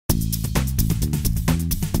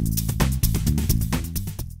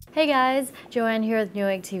Hey guys, Joanne here with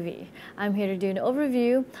Newegg TV. I'm here to do an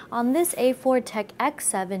overview on this A4Tech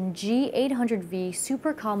G800V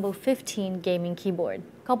Super Combo 15 gaming keyboard.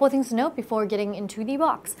 Couple of things to note before getting into the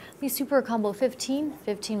box. The Super Combo 15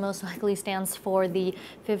 most likely stands for the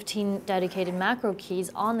 15 dedicated macro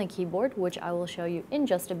keys on the keyboard, which I will show you in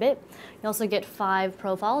just a bit. You also get 5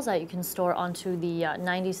 profiles that you can store onto the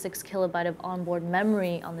 96 kilobyte of onboard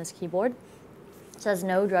memory on this keyboard. It says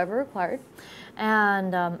no driver required,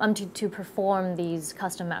 and to perform these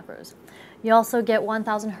custom macros. You also get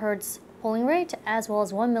 1000 Hertz polling rate as well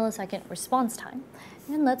as 1 millisecond response time.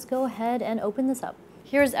 And let's go ahead and open this up.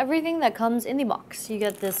 Here's everything that comes in the box. You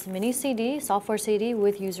get this mini CD, software CD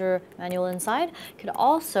with user manual inside. You could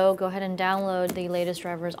also go ahead and download the latest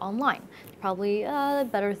drivers online. Probably a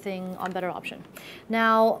better option.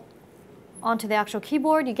 Now, onto the actual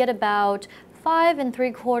keyboard, you get about 5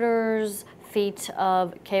 3/4 feet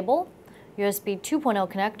of cable, USB 2.0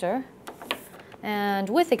 connector, and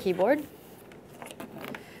with the keyboard,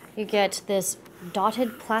 you get this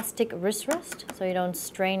dotted plastic wrist rest so you don't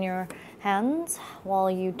strain your hands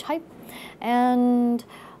while you type. And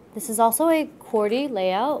this is also a QWERTY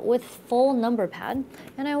layout with full number pad.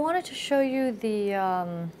 And I wanted to show you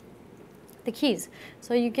the keys.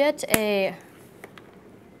 So you get a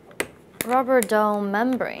rubber dome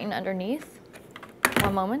membrane underneath.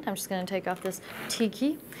 One moment, I'm just going to take off this T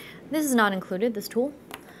key. This is not included, this tool.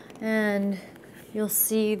 And you'll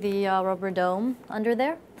see the rubber dome under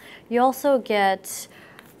there. You also get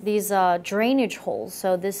these drainage holes,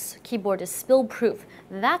 so this keyboard is spill proof.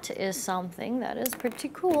 That is something that is pretty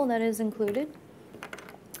cool that is included.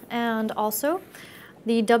 And also,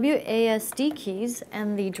 the WASD keys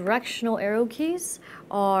and the directional arrow keys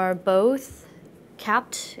are both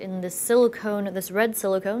capped in this silicone, this red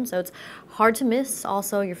silicone, so it's hard to miss.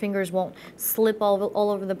 Also, your fingers won't slip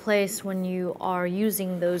all over the place when you are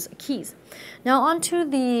using those keys. Now onto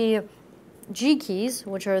the G keys,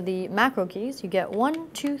 which are the macro keys. You get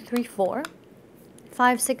 1, 2, 3, 4,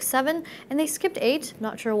 5, 6, 7, and they skipped 8,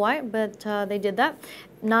 not sure why, but they did that.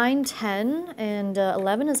 9, 10, and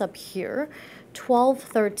 11 is up here. 12,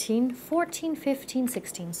 13, 14, 15,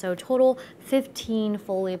 16, so total 15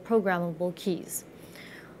 fully programmable keys.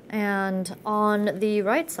 And on the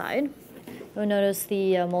right side, you'll notice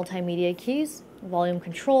the multimedia keys, volume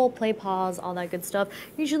control, play, pause, all that good stuff.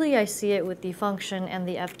 Usually I see it with the function and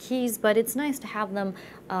the F keys, but it's nice to have them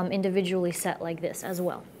individually set like this as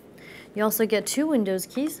well. You also get 2 Windows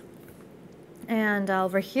keys. And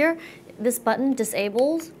over here, this button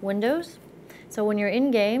disables Windows. So when you're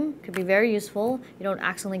in game, it could be very useful. You don't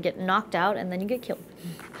accidentally get knocked out and then you get killed.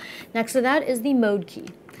 Next to that is the mode key.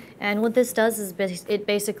 And what this does is it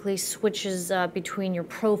basically switches between your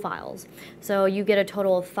profiles. So you get a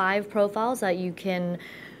total of 5 profiles that you can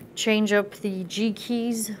change up the G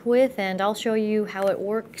keys with, and I'll show you how it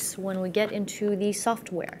works when we get into the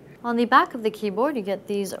software. On the back of the keyboard, you get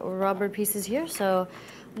these rubber pieces here. So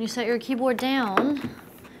when you set your keyboard down,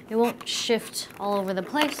 it won't shift all over the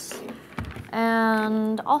place.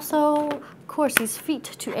 And also, of course, these feet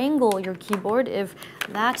to angle your keyboard if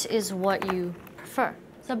that is what you prefer.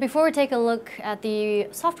 So before we take a look at the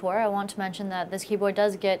software, I want to mention that this keyboard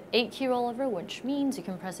does get 8 key rollover, which means you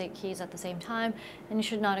can press 8 keys at the same time and you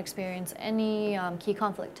should not experience any key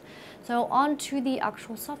conflict. So on to the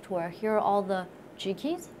actual software. Here are all the G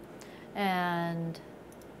keys, and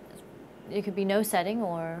it could be no setting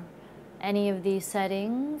or any of these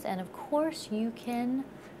settings. And of course, you can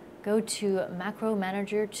go to Macro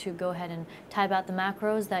Manager to go ahead and type out the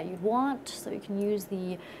macros that you'd want, so you can use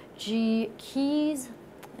the G keys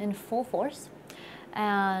in full force.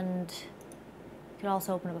 And you can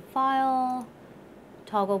also open up a file,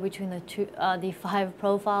 toggle between the 5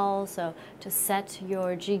 profiles, so to set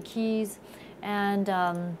your G keys. And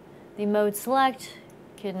the mode select,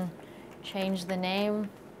 you can change the name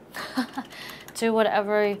to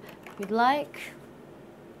whatever you'd like.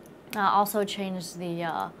 Also change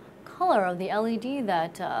the color of the LED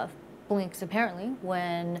that blinks apparently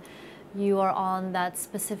when you are on that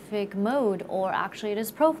specific mode, or actually it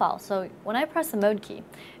is profile. So when I press the mode key,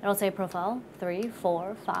 it'll say profile 3,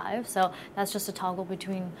 4, 5. So that's just a toggle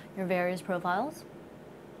between your various profiles.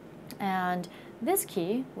 And this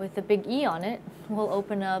key with the big E on it will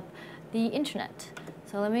open up the internet.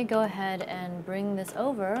 So let me go ahead and bring this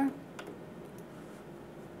over.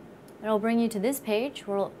 It'll bring you to this page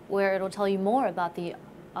where it'll tell you more about the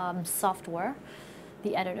software,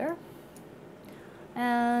 the editor.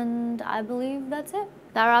 And I believe that's it.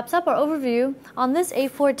 That wraps up our overview on this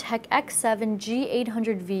A4Tech X7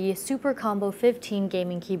 G800V Super Combo 15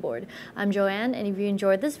 gaming keyboard. I'm Joanne, and if you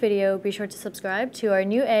enjoyed this video, be sure to subscribe to our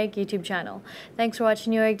Newegg YouTube channel. Thanks for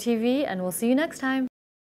watching Newegg TV, and we'll see you next time.